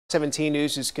17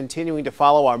 News is continuing to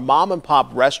follow our mom and pop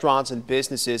restaurants and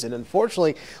businesses, and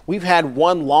unfortunately we've had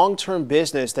one long-term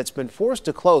business that's been forced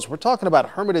to close. We're talking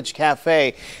about Hermitage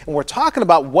Cafe, and we're talking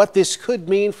about what this could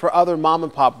mean for other mom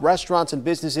and pop restaurants and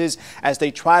businesses as they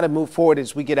try to move forward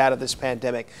as we get out of this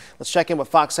pandemic. Let's check in with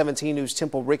Fox 17 News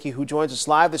Temple Ricky, who joins us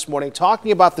live this morning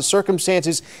talking about the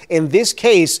circumstances in this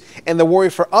case and the worry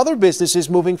for other businesses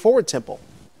moving forward. Temple.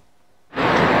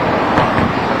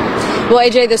 Well,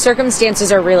 AJ, the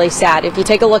circumstances are really sad. If you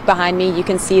take a look behind me, you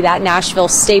can see that Nashville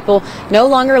staple no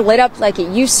longer lit up like it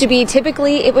used to be.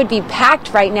 Typically, it would be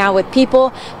packed right now with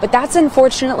people, but that's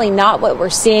unfortunately not what we're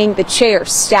seeing. The chairs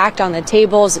stacked on the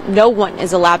tables. No one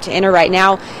is allowed to enter right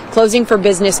now, closing for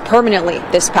business permanently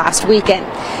this past weekend.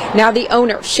 Now, the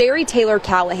owner, Sherry Taylor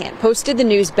Callahan, posted the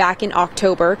news back in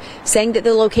October, saying that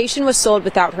the location was sold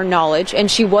without her knowledge,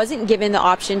 and she wasn't given the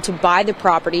option to buy the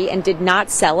property and did not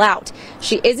sell out.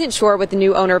 She isn't sure what the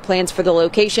new owner plans for the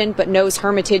location, but knows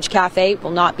Hermitage Cafe will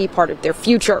not be part of their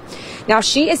future. Now,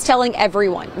 she is telling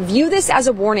everyone, view this as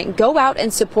a warning. Go out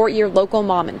and support your local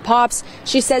mom and pops.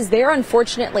 She says they're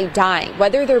unfortunately dying,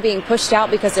 whether they're being pushed out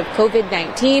because of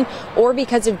COVID-19 or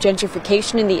because of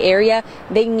gentrification in the area.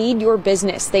 They need your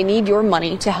business. They need your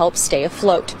money to help stay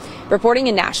afloat. Reporting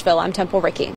in Nashville, I'm Temple Ricky.